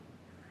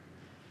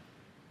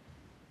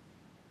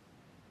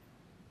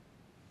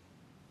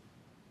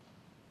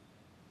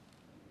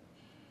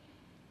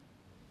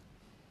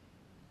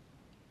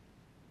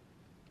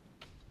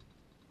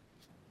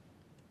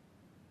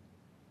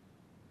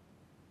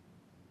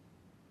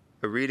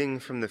A reading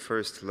from the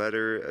first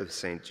letter of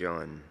St.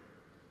 John.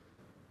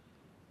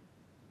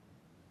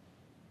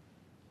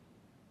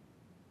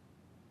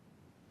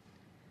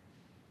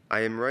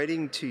 I am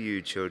writing to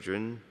you,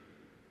 children,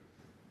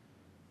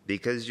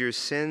 because your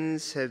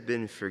sins have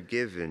been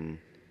forgiven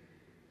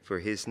for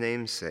his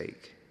name's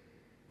sake.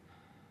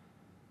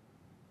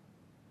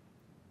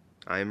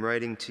 I am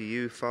writing to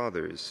you,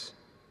 fathers,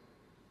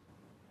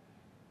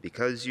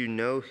 because you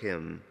know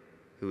him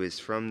who is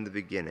from the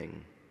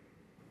beginning.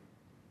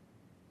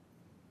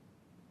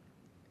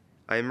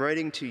 I am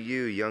writing to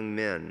you, young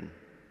men,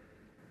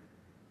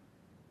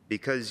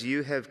 because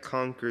you have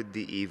conquered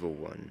the evil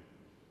one.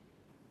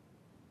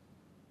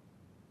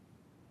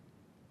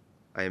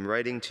 I am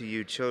writing to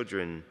you,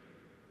 children,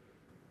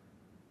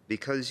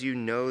 because you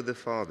know the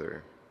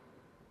Father.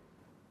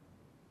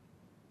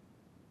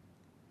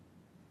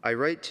 I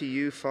write to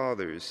you,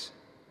 fathers,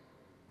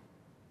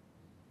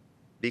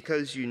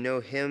 because you know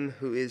him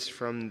who is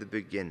from the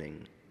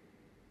beginning.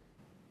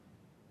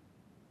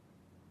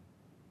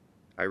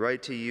 I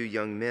write to you,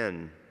 young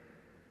men,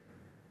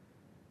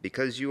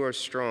 because you are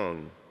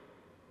strong,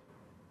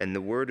 and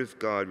the word of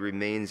God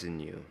remains in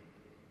you,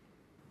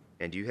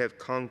 and you have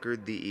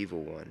conquered the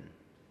evil one.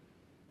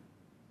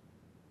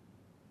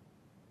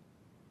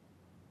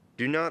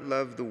 Do not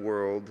love the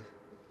world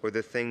or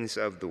the things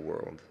of the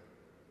world.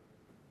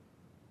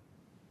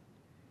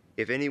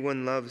 If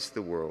anyone loves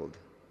the world,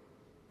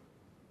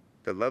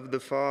 the love of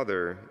the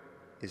Father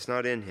is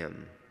not in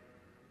him.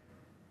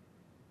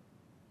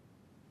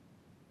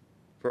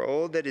 For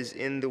all that is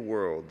in the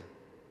world,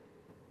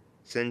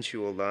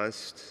 sensual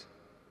lust,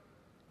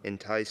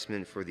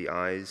 enticement for the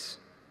eyes,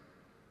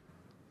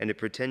 and a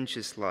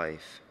pretentious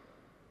life,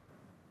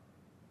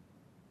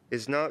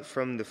 is not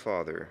from the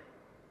Father,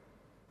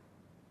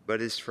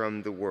 but is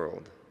from the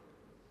world.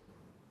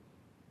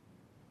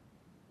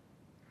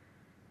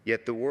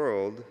 Yet the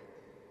world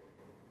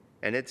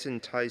and its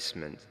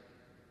enticement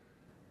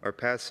are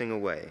passing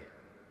away.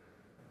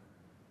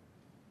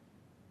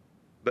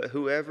 But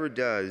whoever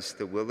does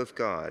the will of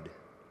God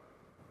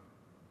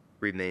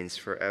remains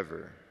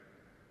forever.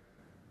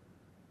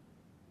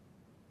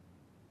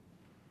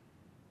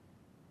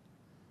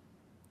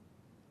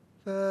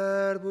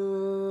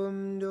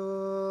 Verbum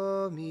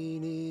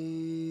Domini.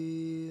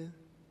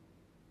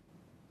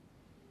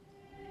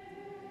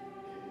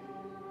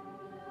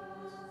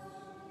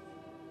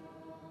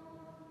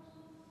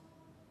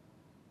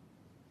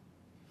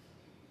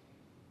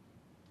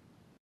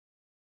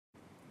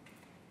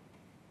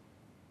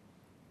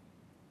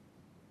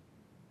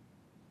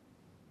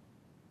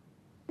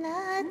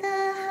 Let the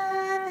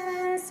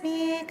heavens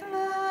be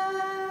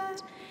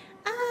glad,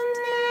 and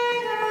the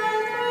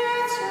earth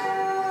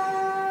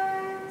rejoice.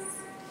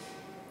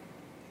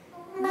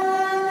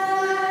 Let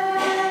the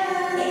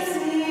heavens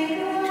be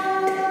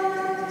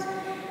glad,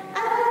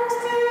 and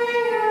the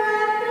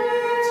earth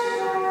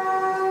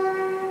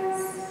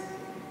rejoice.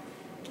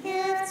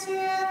 Give to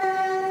the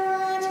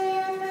Lord,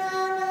 you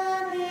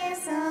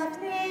families of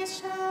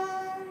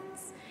nations.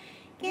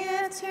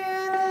 Give to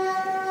the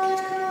Lord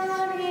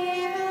glory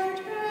and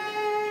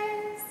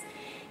praise.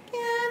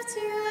 Give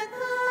to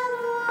the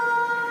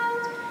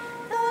Lord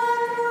the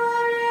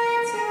glory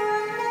to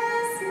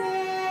his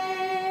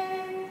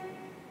name.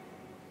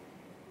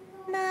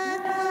 Let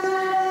the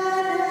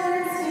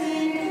heavens be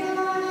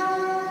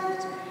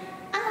glad,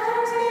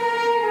 and the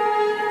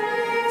earth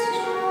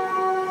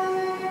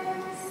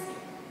rejoice.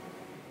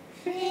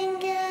 Bring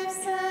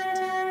gifts and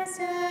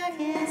answer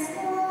his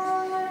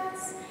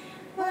courts.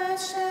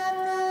 Worship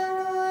the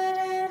Lord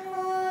in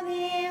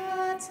holy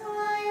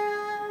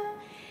attire.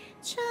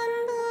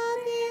 Tremble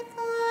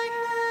before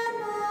him,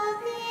 all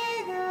the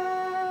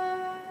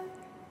earth.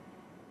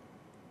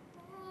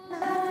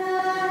 Let the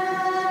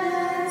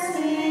heavens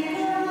be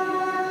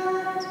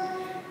glad,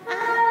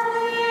 and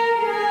the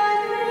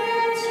earth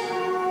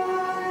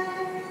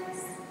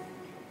rejoice.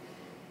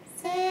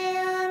 Say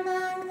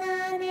among the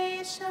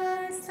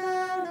nations, the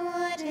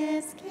Lord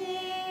is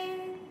King.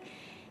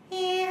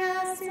 He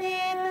has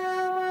made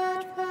the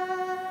world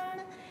firm,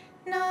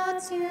 not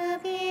to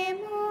be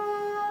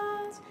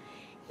moved.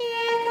 He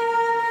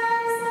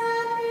governs the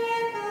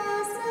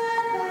peoples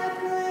with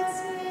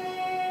equity.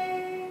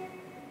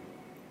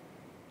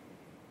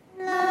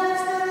 Let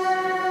the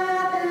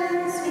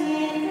heavens be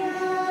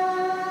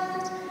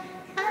glad,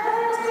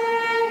 and the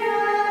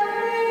earth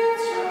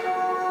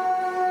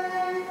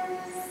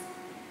rejoice.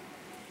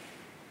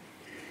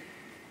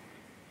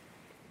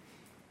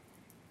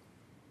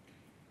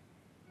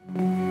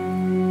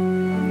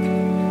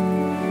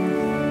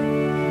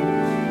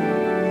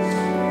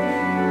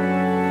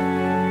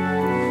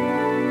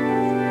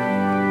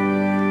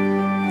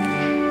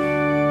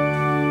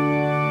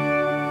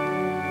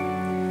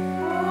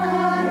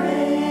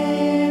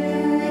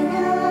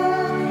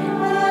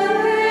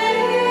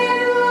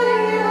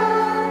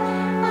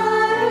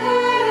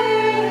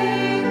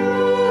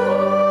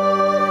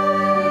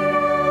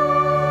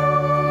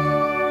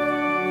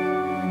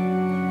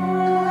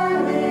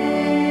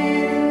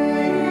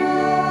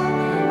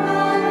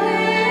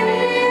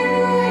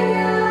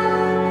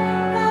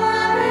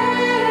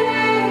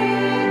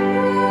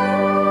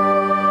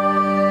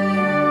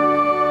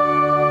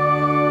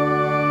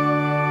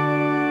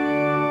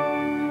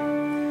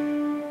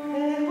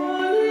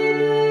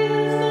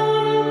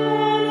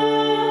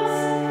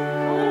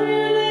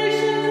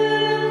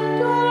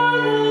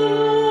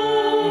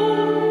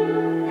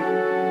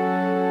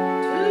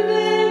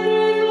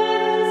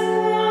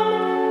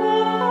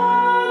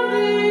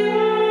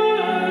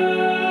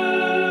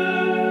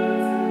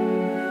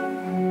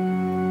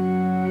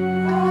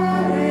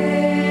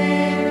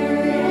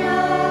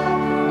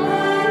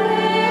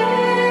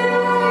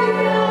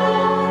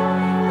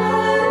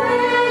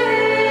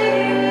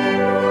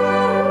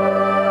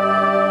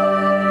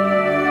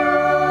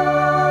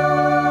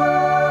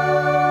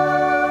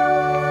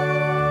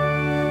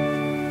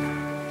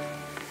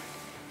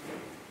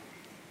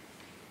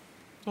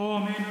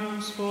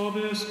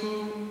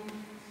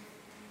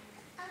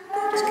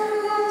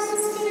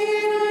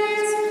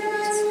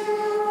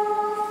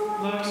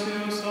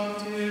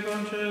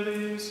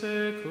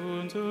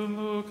 Evangelium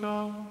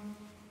Luca.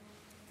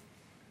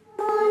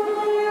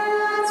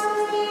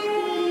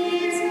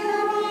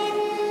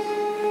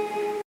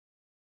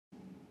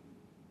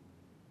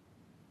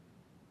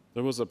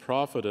 There was a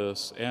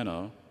prophetess,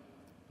 Anna,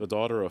 the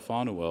daughter of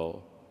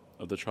Phanuel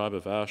of the tribe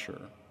of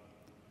Asher.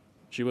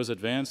 She was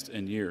advanced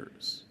in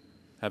years,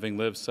 having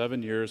lived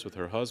 7 years with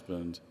her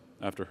husband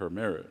after her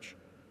marriage,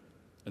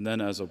 and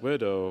then as a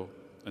widow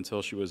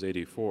until she was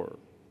 84.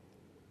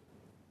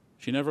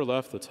 She never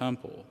left the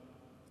temple,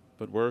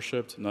 but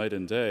worshipped night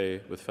and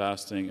day with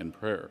fasting and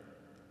prayer.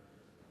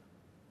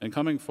 And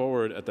coming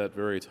forward at that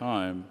very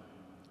time,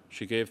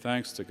 she gave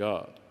thanks to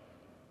God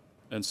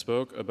and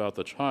spoke about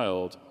the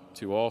child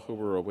to all who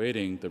were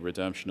awaiting the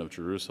redemption of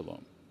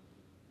Jerusalem.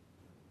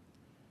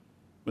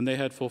 When they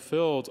had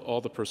fulfilled all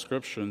the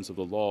prescriptions of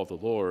the law of the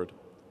Lord,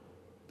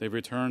 they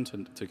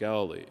returned to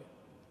Galilee,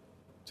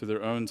 to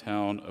their own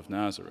town of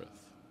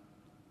Nazareth.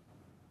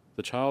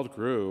 The child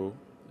grew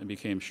and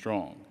became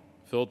strong,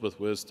 filled with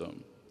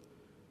wisdom,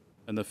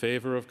 and the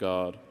favor of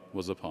God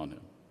was upon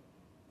him.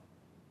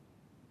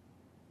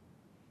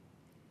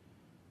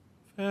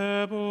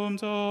 Verbum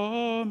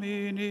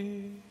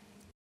Domini.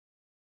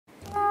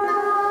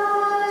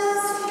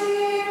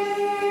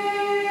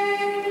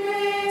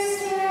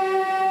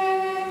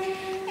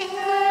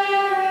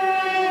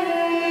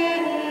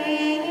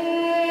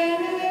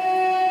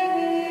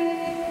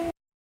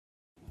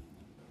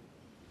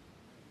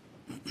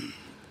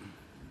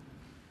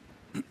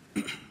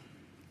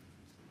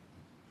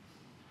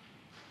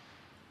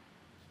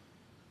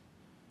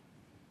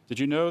 Did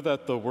you know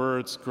that the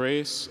words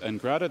grace and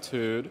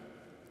gratitude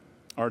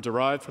are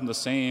derived from the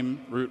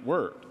same root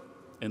word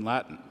in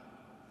Latin,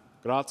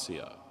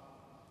 gratia?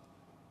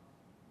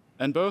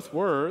 And both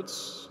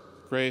words,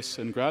 grace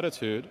and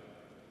gratitude,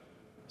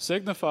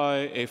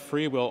 signify a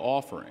free will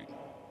offering.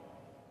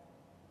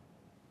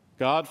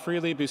 God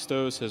freely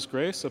bestows his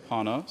grace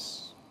upon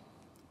us,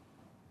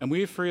 and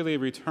we freely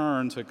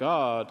return to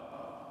God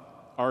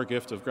our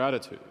gift of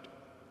gratitude.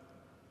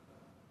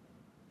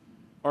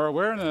 Our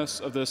awareness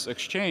of this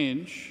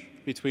exchange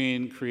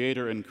between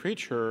creator and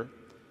creature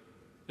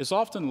is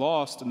often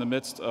lost in the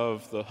midst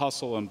of the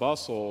hustle and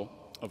bustle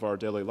of our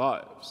daily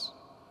lives.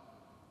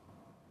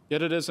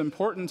 Yet it is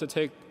important to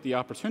take the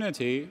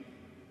opportunity,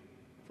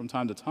 from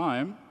time to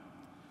time,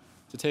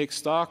 to take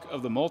stock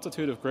of the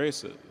multitude of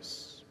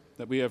graces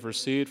that we have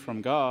received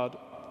from God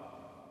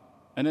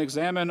and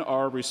examine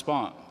our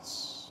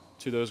response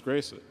to those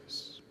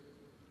graces.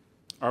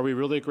 Are we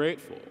really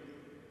grateful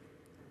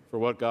for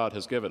what God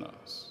has given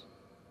us?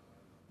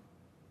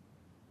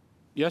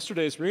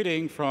 Yesterday's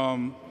reading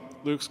from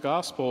Luke's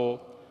Gospel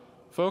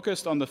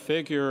focused on the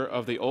figure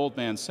of the old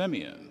man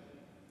Simeon,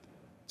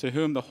 to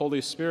whom the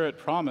Holy Spirit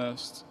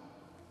promised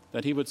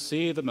that he would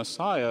see the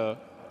Messiah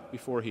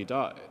before he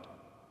died.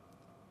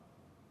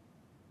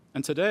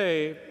 And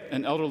today,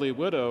 an elderly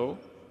widow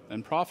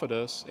and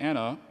prophetess,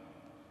 Anna,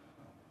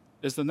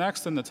 is the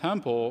next in the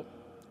temple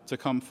to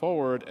come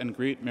forward and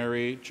greet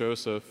Mary,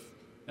 Joseph,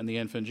 and the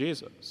infant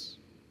Jesus.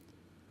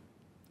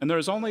 And there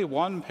is only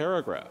one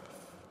paragraph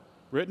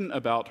written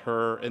about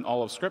her in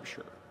all of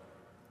Scripture.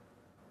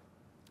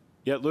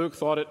 Yet Luke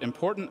thought it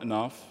important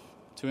enough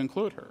to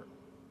include her.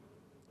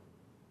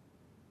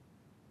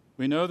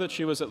 We know that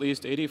she was at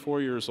least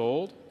 84 years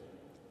old,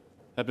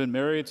 had been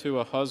married to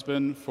a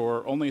husband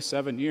for only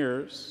 7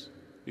 years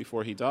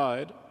before he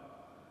died,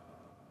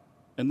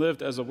 and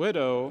lived as a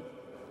widow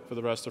for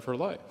the rest of her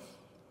life.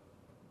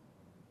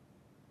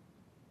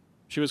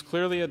 She was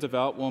clearly a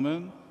devout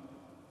woman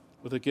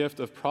with a gift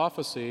of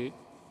prophecy,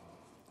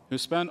 who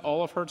spent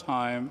all of her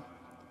time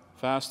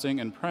fasting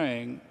and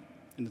praying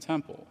in the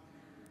temple.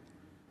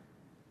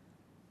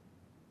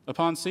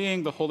 Upon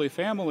seeing the Holy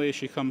Family,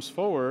 she comes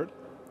forward,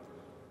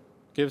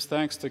 gives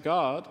thanks to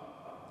God,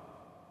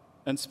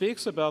 and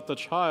speaks about the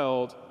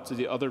child to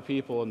the other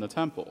people in the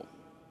temple,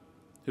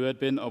 who had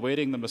been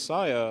awaiting the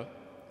Messiah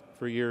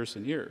for years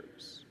and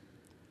years.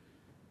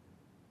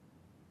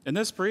 In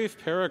this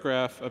brief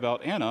paragraph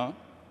about Anna,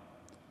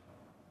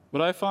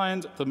 what I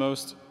find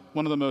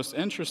one of the most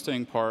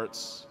interesting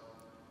parts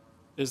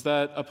is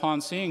that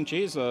upon seeing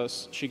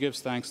Jesus, she gives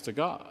thanks to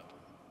God.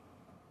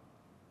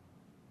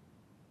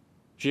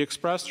 She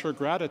expressed her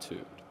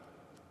gratitude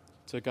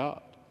to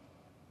God.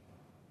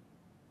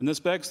 And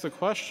this begs the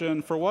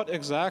question, for what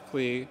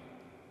exactly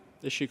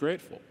is she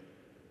grateful?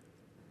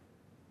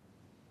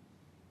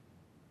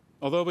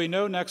 Although we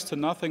know next to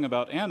nothing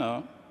about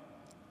Anna,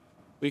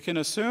 we can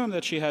assume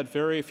that she had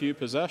very few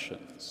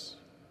possessions,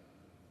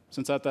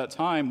 since at that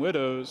time,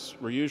 widows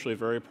were usually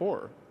very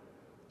poor.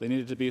 They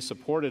needed to be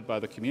supported by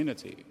the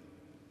community.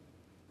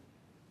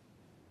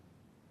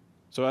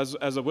 So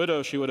as a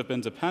widow, she would have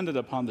been dependent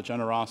upon the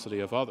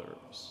generosity of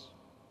others.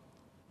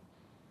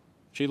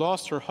 She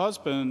lost her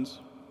husband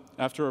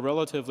after a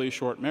relatively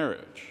short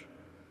marriage,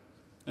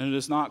 and it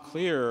is not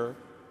clear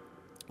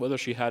whether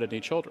she had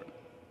any children.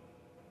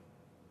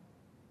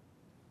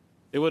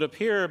 It would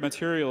appear,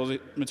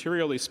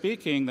 materially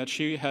speaking, that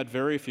she had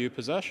very few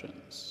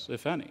possessions,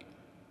 if any.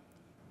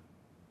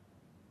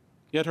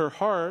 Yet her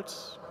heart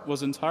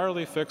was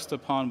entirely fixed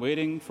upon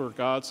waiting for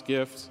God's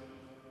gift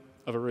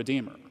of a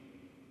Redeemer.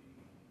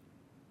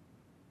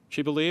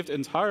 She believed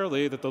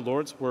entirely that the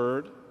Lord's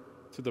word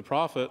through the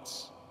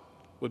prophets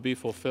would be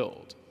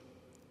fulfilled,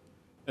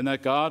 and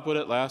that God would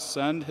at last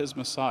send his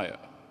Messiah,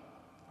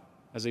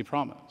 as he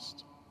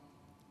promised.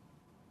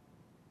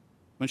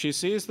 When she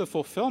sees the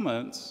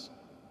fulfillment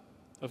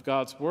of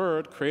God's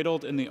word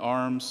cradled in the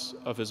arms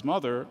of his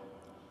mother,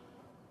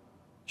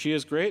 she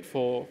is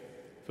grateful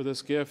for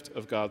this gift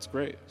of God's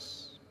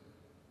grace.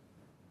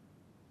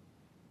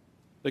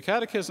 The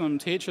Catechism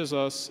teaches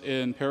us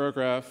in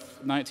paragraph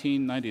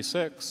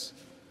 1996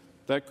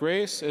 that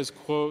grace is,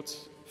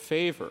 quote,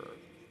 favor,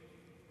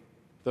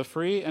 the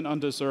free and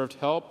undeserved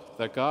help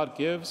that God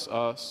gives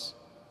us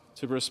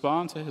to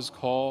respond to his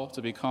call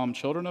to become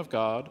children of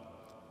God,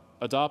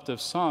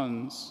 adoptive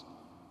sons,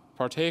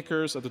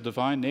 partakers of the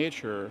divine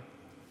nature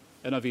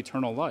and of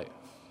eternal life.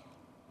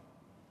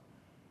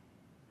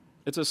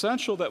 It's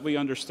essential that we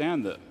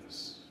understand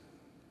this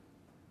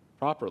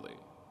properly.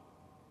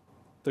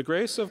 The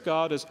grace of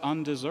God is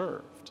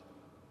undeserved.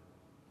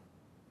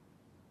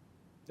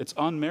 It's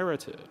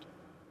unmerited.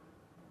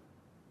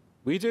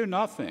 We do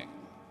nothing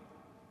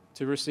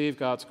to receive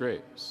God's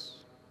grace.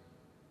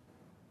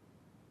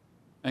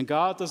 And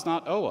God does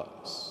not owe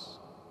us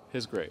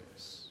his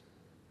grace.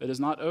 It is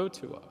not owed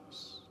to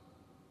us.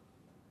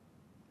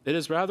 It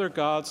is rather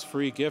God's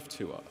free gift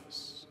to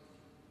us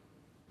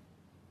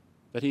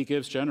that he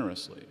gives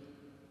generously.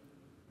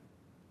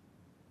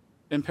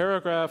 In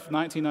paragraph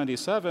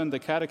 1997, the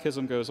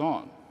Catechism goes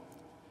on.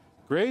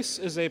 Grace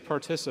is a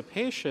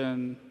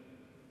participation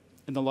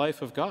in the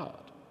life of God.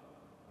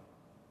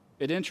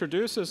 It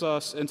introduces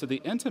us into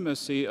the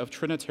intimacy of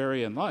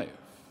Trinitarian life.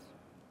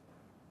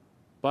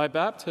 By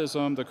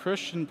baptism, the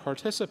Christian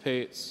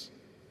participates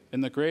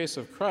in the grace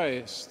of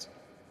Christ,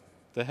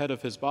 the head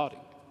of his body.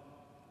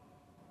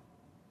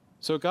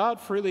 So God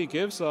freely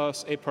gives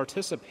us a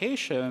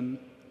participation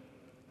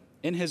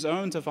in his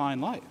own divine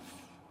life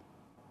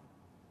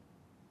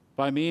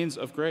by means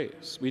of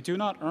grace. We do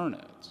not earn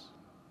it,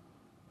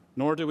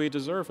 nor do we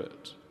deserve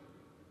it.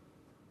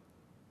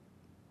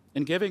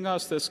 In giving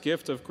us this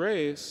gift of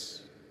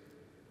grace,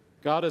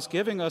 God is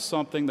giving us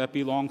something that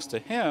belongs to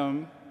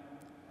him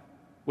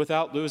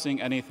without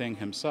losing anything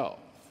himself.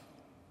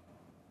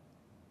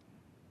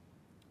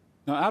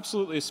 Now,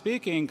 absolutely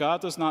speaking,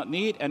 God does not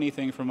need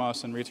anything from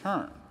us in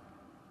return.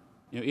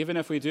 Even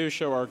if we do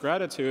show our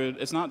gratitude,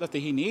 it's not that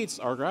he needs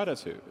our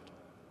gratitude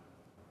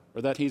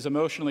or that he's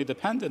emotionally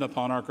dependent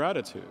upon our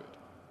gratitude.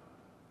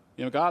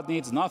 God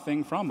needs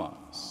nothing from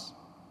us.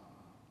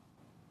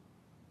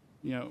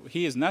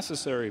 He is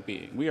necessary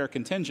being. We are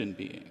contingent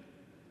being.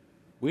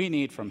 We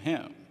need from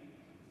him.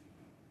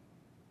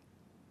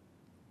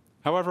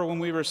 However, when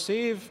we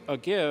receive a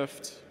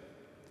gift,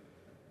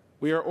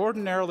 we are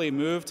ordinarily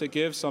moved to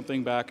give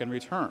something back in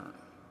return,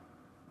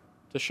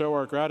 to show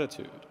our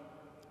gratitude,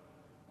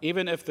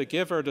 even if the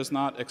giver does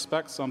not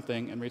expect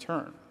something in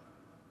return.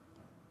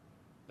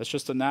 That's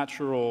just a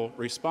natural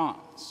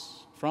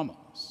response from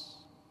us.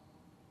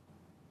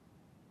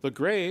 The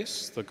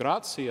grace, the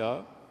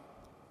gratia,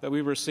 that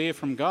we receive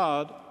from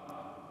God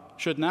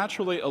should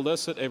naturally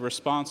elicit a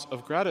response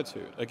of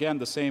gratitude. Again,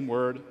 the same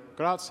word,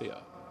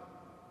 gratia,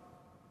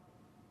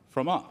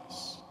 from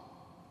us.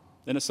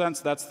 In a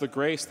sense, that's the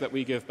grace that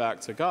we give back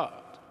to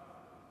God.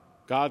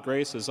 God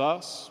graces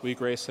us, we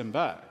grace him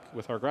back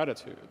with our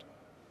gratitude.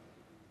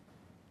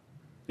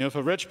 If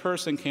a rich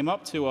person came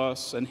up to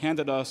us and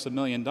handed us $1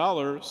 million,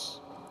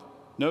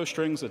 no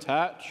strings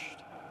attached,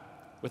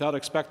 without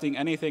expecting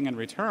anything in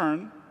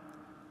return,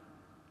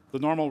 the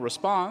normal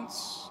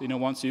response,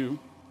 once you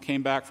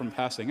came back from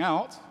passing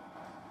out,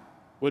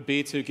 would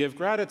be to give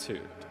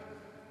gratitude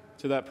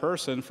to that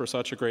person for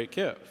such a great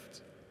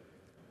gift.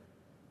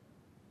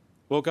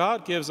 Well,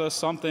 God gives us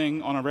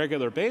something on a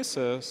regular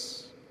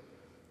basis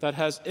that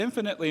has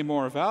infinitely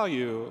more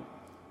value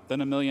than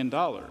 $1 million.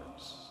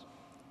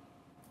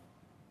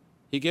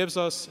 He gives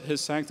us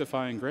his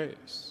sanctifying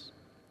grace,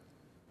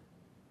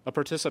 a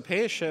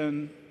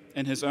participation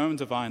in his own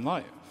divine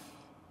life.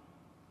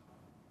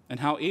 And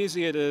how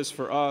easy it is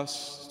for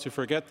us to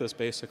forget this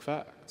basic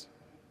fact.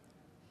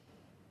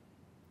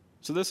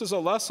 So this is a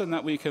lesson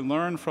that we can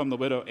learn from the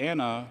widow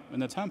Anna in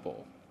the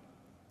temple.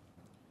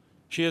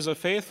 She is a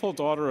faithful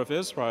daughter of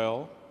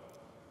Israel,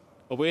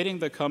 awaiting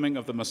the coming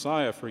of the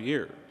Messiah for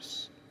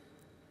years.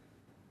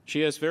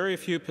 She has very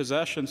few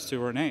possessions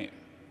to her name.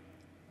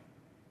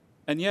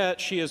 And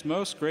yet she is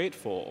most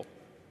grateful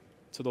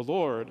to the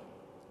Lord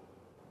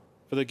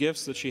for the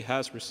gifts that she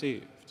has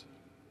received,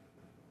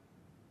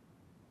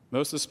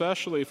 most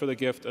especially for the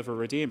gift of a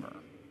Redeemer.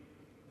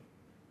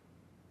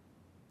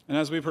 And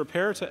as we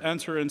prepare to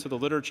enter into the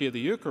liturgy of the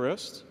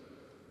Eucharist,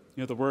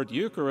 the word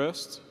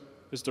Eucharist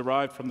is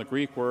derived from the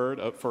Greek word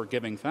for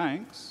giving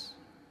thanks.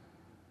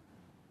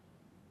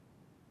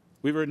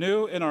 We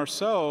renew in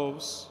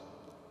ourselves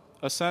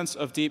a sense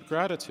of deep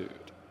gratitude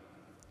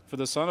for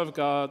the Son of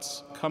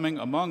God's coming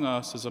among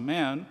us as a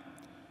man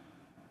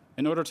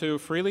in order to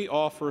freely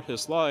offer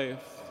his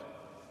life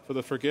for for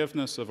the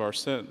forgiveness of our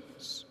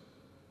sins,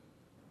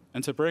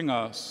 and to bring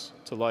us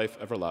to life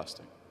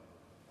everlasting.